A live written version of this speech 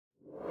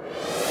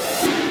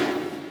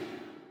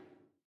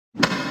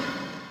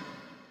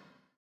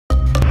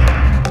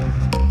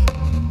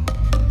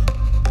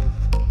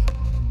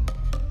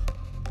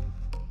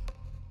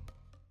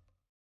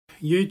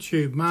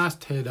YourTube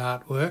Masthead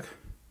artwork,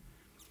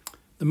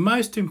 the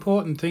most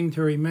important thing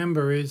to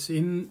remember is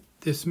in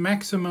this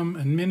maximum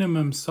and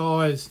minimum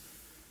size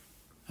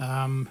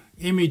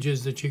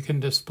images that you can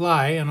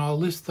display, and I'll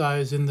list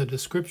those in the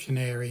description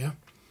area,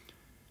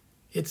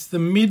 it's the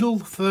middle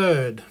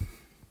third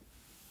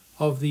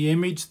of the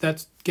image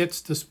that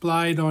gets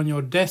displayed on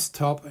your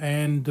desktop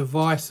and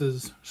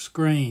devices'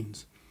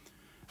 screens.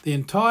 The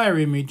entire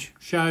image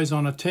shows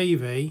on a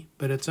TV,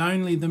 but it's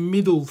only the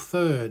middle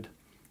third.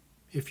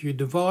 If you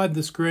divide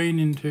the screen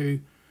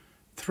into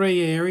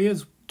three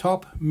areas,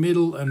 top,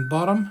 middle and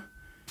bottom,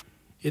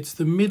 it's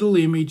the middle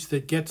image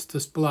that gets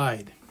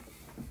displayed.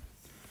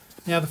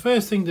 Now the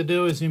first thing to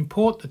do is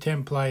import the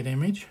template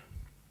image.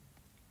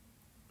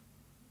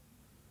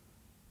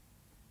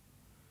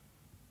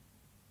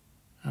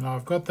 And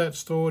I've got that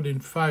stored in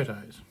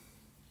Photos.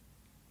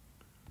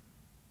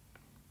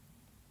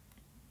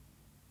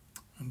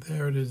 And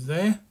there it is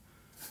there,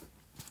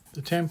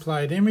 the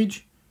template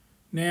image.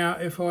 Now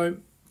if I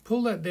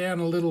pull that down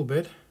a little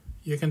bit,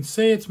 you can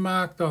see it's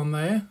marked on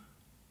there.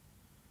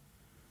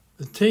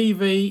 The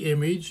TV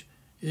image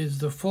is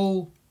the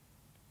full,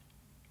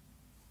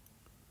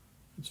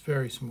 it's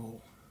very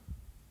small,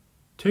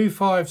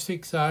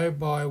 2560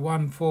 by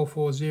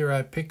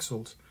 1440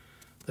 pixels.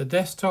 The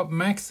desktop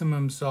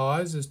maximum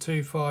size is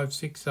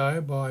 2560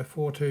 by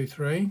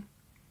 423.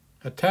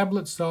 A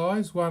tablet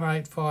size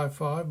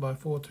 1855 by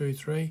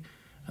 423,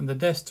 and the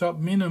desktop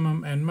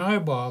minimum and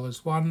mobile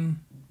is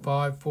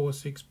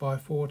 1546 by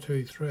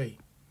 423.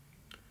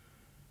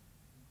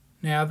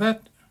 Now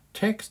that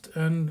text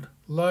and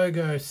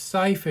logo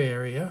safe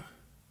area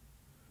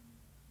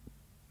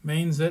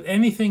means that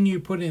anything you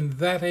put in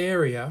that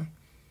area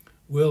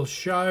will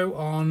show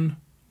on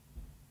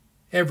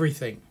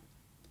everything.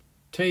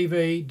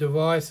 TV,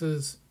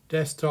 devices,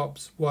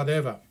 desktops,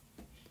 whatever.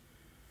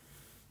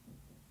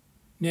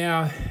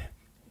 Now,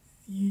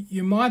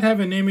 you might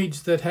have an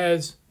image that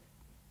has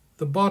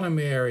the bottom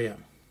area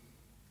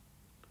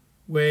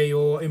where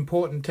your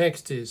important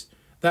text is.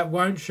 That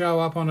won't show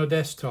up on a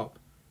desktop.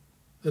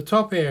 The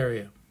top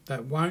area,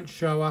 that won't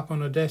show up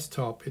on a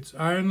desktop. It's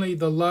only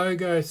the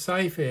logo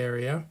safe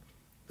area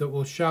that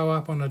will show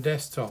up on a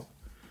desktop.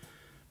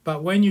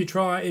 But when you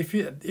try,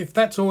 if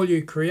that's all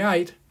you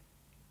create,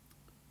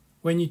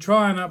 when you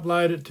try and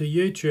upload it to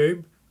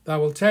YouTube, they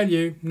will tell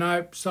you,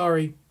 nope,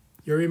 sorry,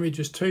 your image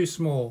is too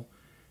small.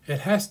 It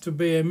has to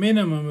be a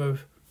minimum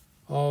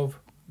of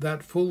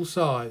that full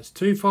size,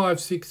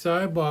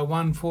 2560 by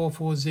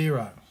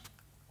 1440.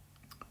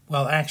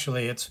 Well,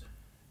 actually, it's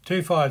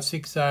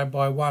 2560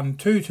 by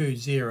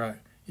 1220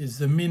 is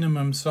the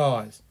minimum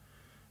size.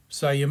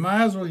 So you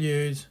may as well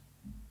use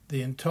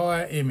the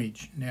entire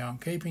image. Now I'm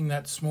keeping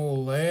that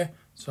small there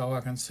so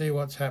I can see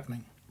what's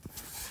happening.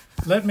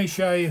 Let me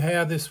show you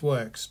how this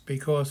works,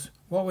 because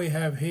what we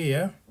have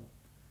here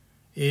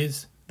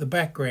is the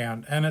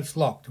background and it's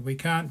locked. We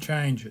can't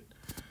change it.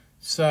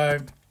 So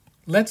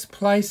let's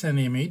place an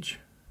image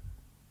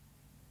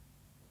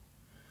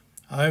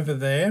over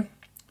there.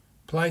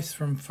 Place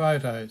from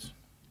Photos.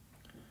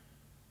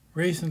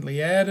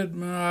 Recently added.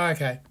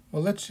 Okay,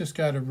 well let's just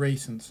go to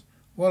Recents.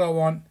 What I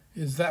want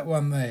is that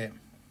one there.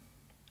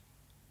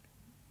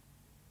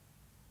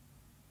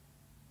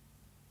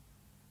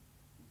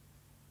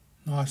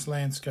 Nice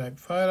landscape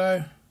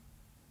photo.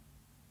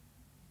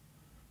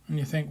 And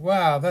you think,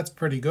 wow, that's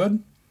pretty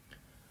good.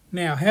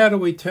 Now, how do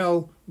we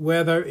tell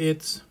whether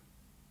it's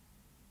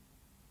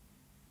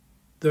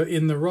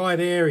in the right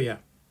area?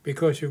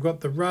 Because you've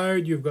got the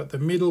road, you've got the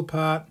middle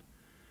part.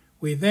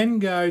 We then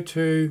go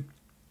to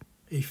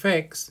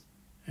Effects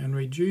and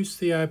reduce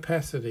the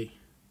opacity.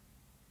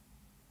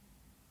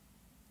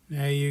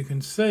 Now you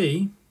can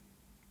see,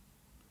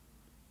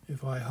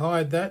 if I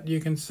hide that, you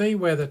can see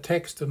where the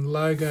text and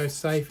logo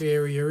safe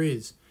area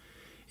is.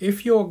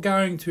 If you're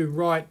going to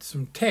write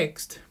some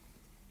text,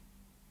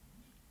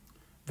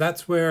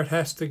 that's where it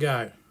has to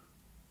go.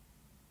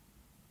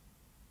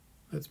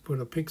 Let's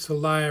put a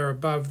pixel layer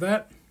above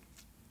that.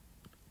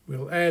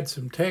 We'll add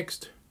some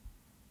text.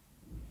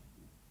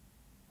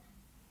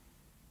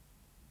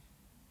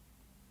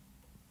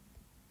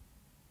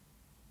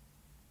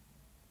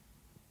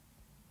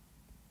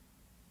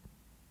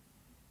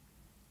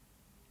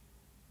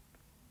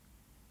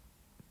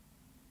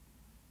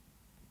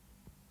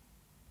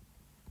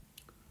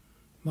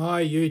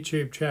 My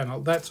YouTube channel,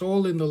 that's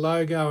all in the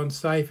logo and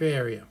safe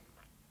area.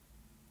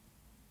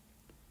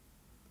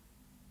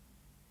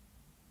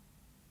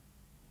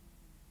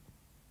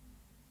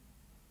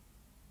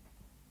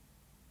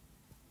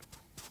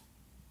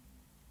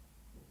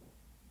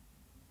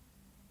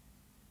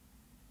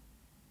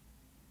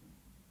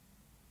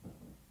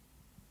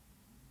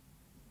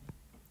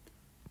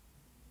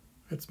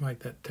 Let's make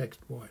that text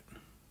white.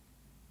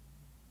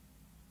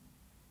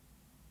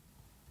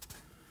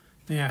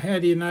 Now, how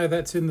do you know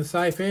that's in the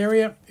safe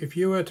area? If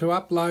you were to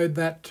upload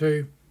that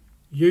to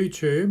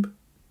YouTube,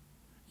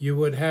 you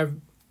would have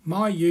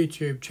my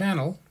YouTube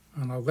channel,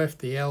 and I left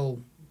the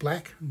L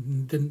black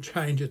and didn't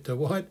change it to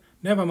white.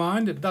 Never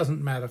mind, it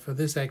doesn't matter for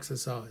this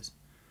exercise.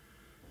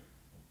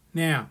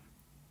 Now,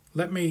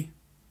 let me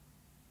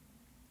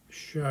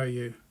show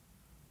you.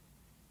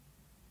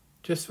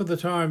 Just for the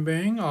time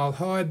being, I'll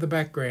hide the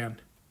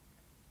background.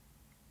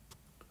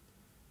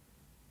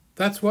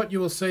 That's what you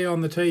will see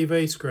on the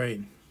TV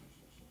screen.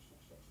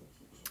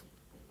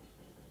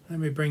 Let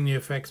me bring the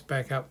effects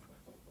back up.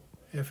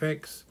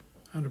 FX,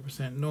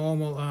 100%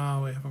 normal.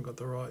 Oh, we haven't got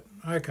the right.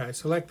 Okay,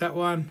 select that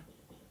one.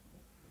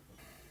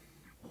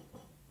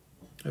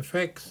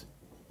 Effects.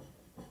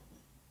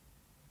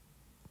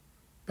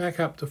 Back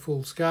up to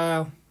full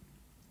scale.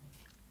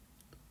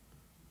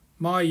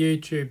 My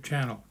YouTube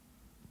channel.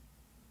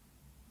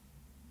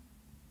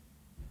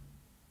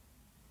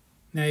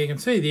 Now you can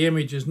see the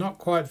image is not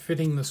quite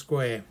fitting the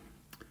square.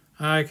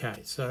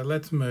 Okay, so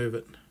let's move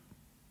it.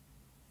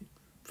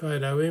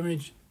 Photo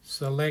image,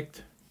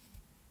 select.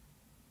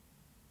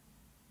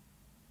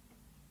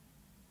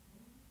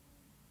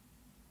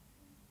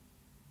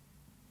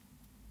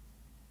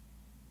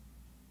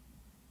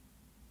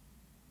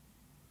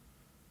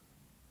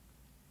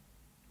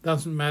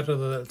 Doesn't matter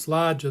that it's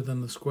larger than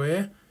the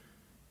square,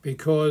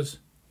 because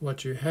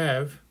what you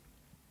have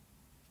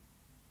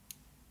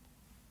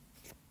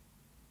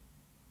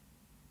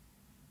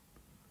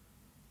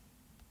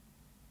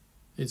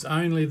is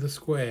only the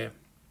square.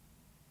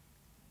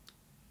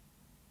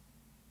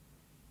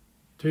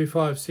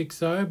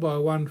 2560 by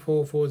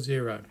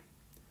 1440.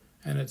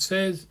 And it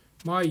says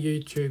my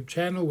YouTube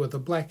channel with a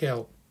black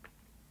L.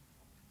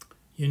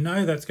 You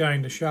know that's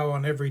going to show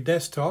on every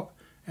desktop,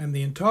 and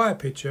the entire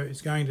picture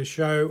is going to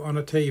show on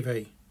a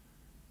TV.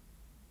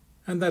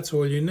 And that's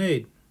all you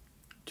need,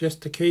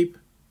 just to keep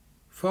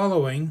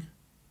following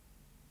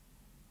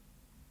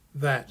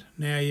that.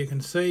 Now you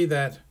can see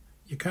that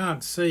you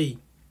can't see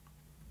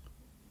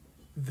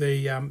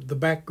the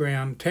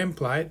background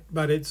template,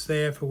 but it's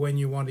there for when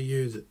you want to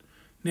use it.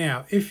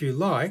 Now if you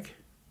like,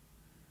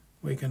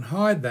 we can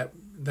hide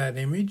that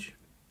image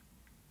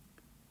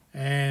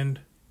and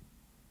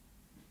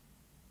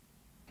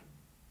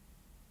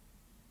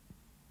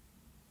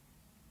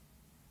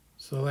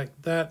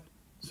select that,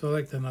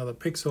 select another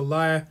pixel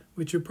layer,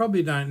 which you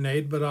probably don't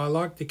need, but I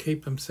like to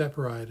keep them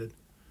separated.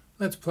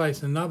 Let's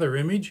place another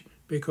image,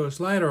 because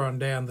later on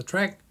down the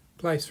track,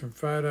 place from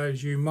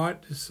photos, you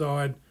might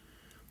decide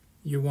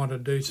you want to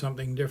do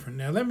something different.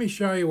 Now let me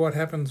show you what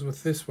happens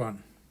with this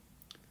one.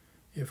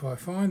 If I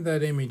find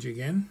that image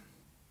again,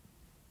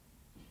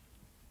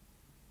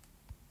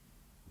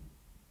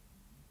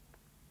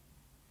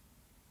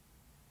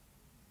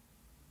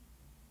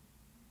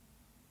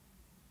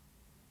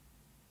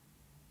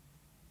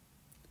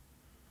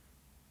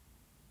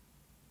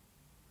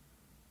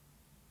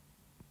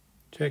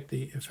 check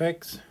the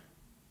effects.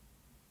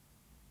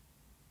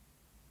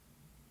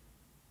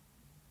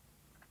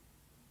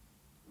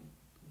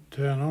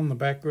 Turn on the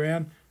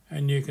background,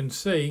 and you can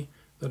see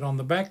that on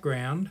the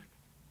background,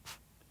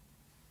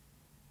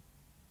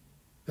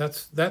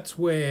 that's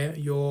where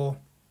your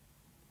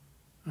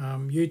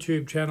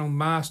YouTube channel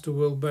master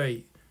will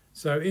be.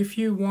 So if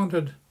you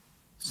wanted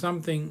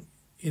something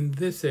in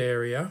this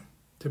area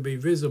to be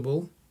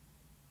visible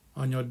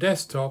on your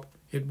desktop,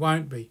 it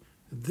won't be.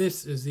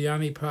 This is the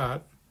only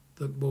part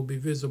that will be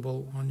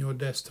visible on your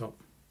desktop.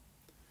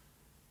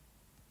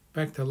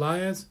 Back to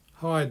layers,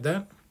 hide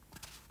that.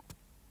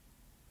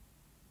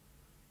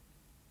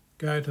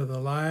 Go to the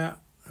layer,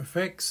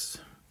 effects,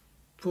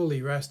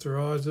 fully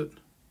rasterize it.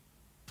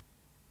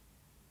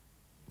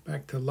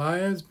 Back to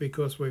layers,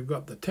 because we've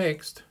got the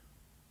text,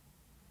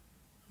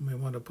 and we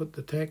want to put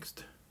the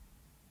text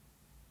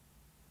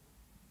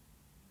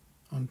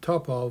on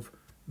top of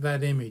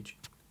that image.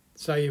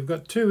 So you've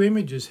got two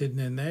images hidden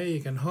in there.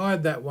 You can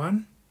hide that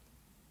one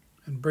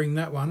and bring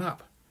that one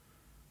up.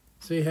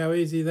 See how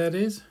easy that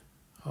is?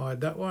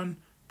 Hide that one,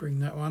 bring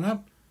that one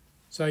up.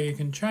 So you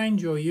can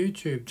change your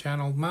YouTube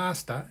channel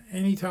master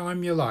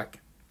anytime you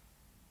like.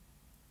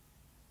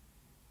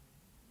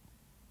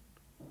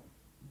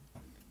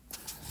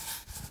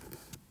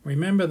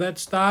 Remember that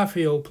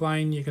starfield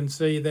plane you can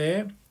see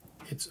there?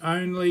 It's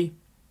only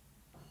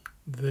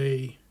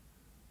the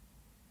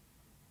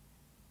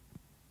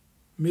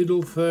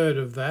middle third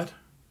of that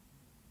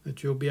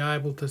you'll be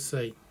able to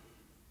see.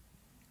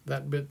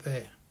 That bit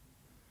there.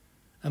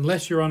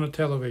 Unless you're on a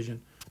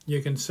television.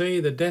 You can see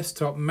the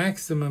desktop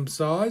maximum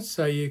size,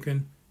 so you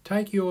can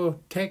take your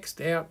text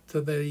out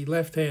to the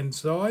left hand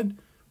side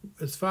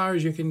as far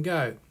as you can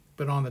go.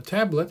 But on the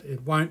tablet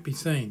it won't be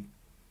seen.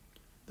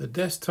 The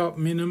desktop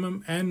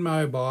minimum and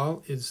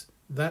mobile is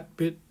that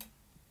bit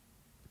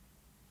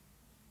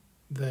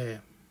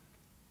there.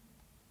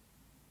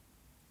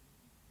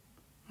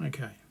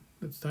 Okay,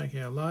 let's take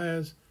our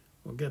layers.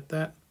 We'll get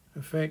that,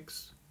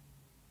 effects,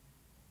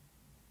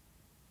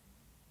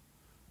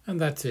 and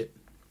that's it.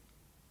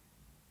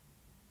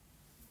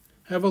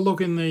 Have a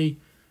look in the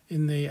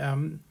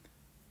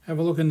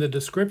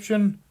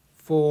description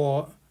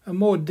for a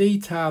more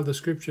detailed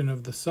description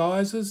of the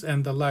sizes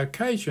and the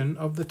location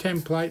of the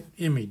template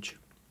image.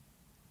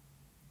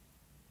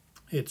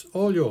 It's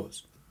all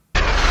yours.